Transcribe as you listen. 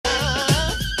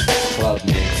Club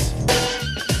Mix.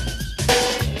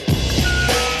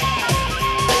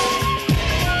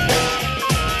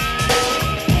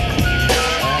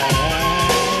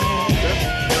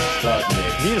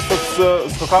 Mirë, sot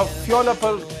s'ka fjalla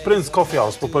për Prince Coffee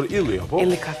House, po për Illy, apo?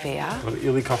 Illy Kafeja. Për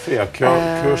Illy Kafeja. Kjo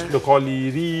është lokali i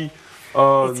ri,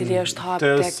 I cili është hap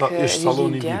tek ishtë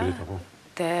saloni i librit, apo?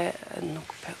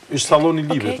 Ishtë saloni i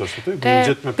librit është, të më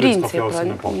gjithë me Prince Coffee House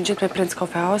në po. Më gjithë me Prince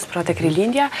Coffee House, pra tek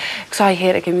rilindja. Kësaj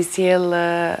herë kemi sjell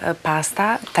pasta,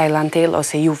 tajlantel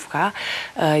ose jufka.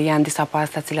 Janë disa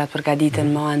pasta cilat përgatiten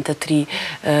me anë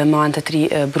të tri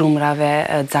brumrave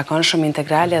të zakonshëm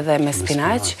integrale dhe me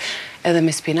spinaq.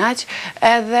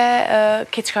 Edhe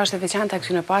këtë çka është e veçantë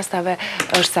këtyre pastave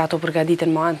është se ato përgatiten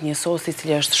me anë të një sosi i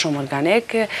cili është shumë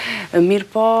organik, mirë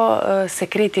po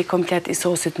sekreti komplet i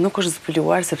sosit nuk është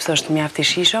zbuluar sepse është mjaft i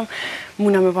shijshëm.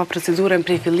 Muna me pa procedurën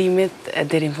prej fillimit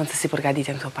deri në fund se si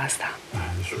përgatiten këto pasta.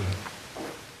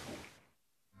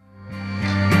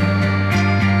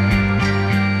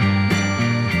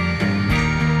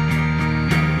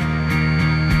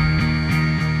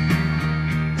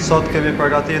 Sot kemi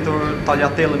përgatitur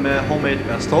tagliatelle me homemade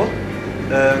pesto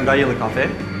nga Illy Cafe.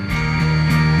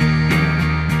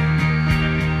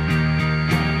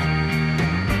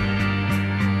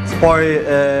 Së pari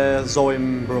e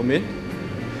zojmë brumin,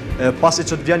 pasi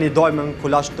që të vjen i dojmë në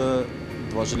kulash të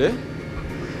vazhli,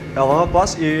 edhe më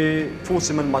pas i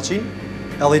fusim në maqinë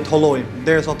edhe i të hollojmë,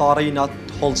 derisa të arrijnë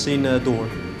atë hollësinë e duhur.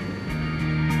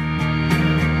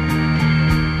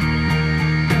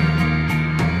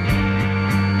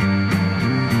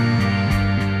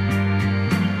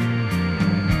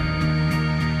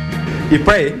 I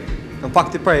prej, në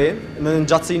fakt i prej, në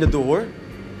gjatësinë e duhur,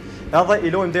 edhe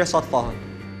i lojmë derisa të thahen.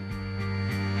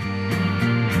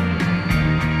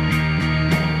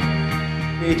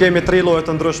 I kemi 3 lloje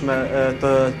të ndryshme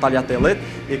të tagliatellit.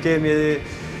 I kemi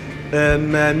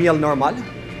me miell normal,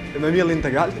 me miell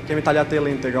integral, kemi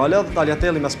tagliatelle integrale dhe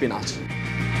tagliatelli me spinaq.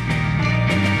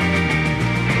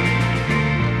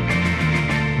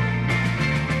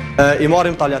 I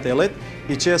marrim tagliatellit,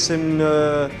 i qesim në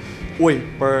ujë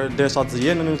për derisa të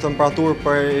zihen në temperaturë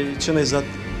për 120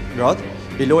 gradë.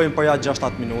 I lojmë për jashtë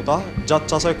 6-7 minuta. Gjatë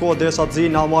kësaj kohe derisa të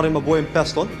zihen, na marrim e bojmë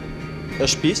peston e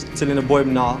shtëpisë, cilin e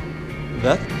bojmë na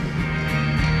vetë.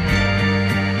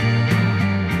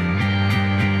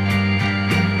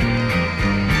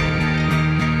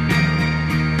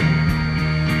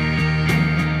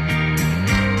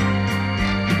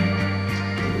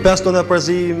 Peston e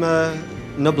përzijmë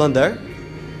në blender.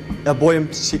 E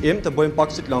bojmë si imt, e bojmë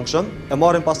pak si të langshëm, e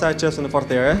marrim pastaj qesën e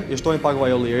fortere, i shtojmë pak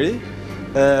vaj ulliri,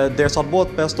 derisa të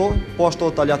bëhet pesto, po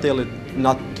ashtu tagliatellit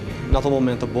në ato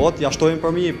moment të bëhet, ja shtojmë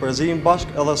përmi, i përzijmë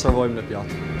bashkë edhe servojmë në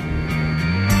pjatë.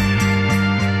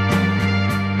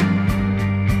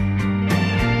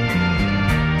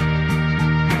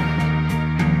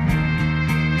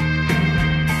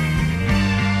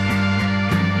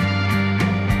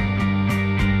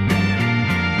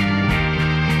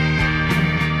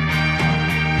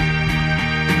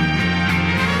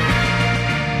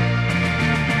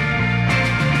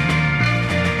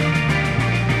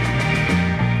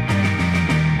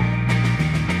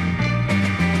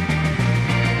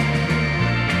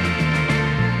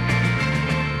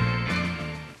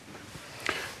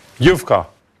 Jufka.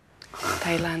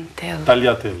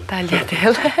 Tagliatelle.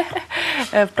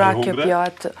 Pra kjo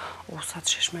pjatë, sa të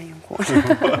sheshme ju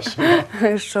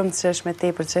në shumë të sheshme,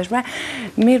 tepër të sheshme.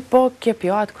 Mirë po, kjo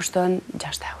pjatë kushton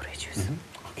 6 euro i gjysmë.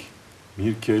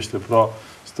 Mirë, kjo ishte pra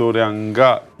historia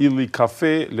nga Illy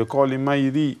Cafe, lokali më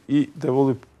i ri i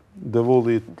Devollit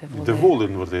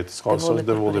në vërdet, s'ka është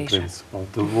Devollit Prince,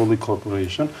 Devollit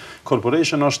Corporation.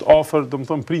 Corporation është ofër, do më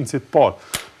thëmë, princit par,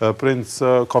 Prince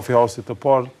Coffee House-it të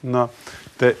par në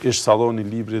të ishtë saloni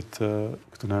librit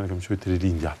këtë nërë kam qëjtë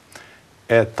rilindja.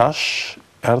 E tash,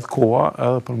 erdhë koha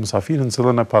edhe për mësafirin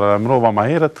cilën e paralemrova ma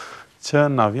heret që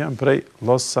na vjen prej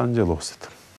Los Angelesit.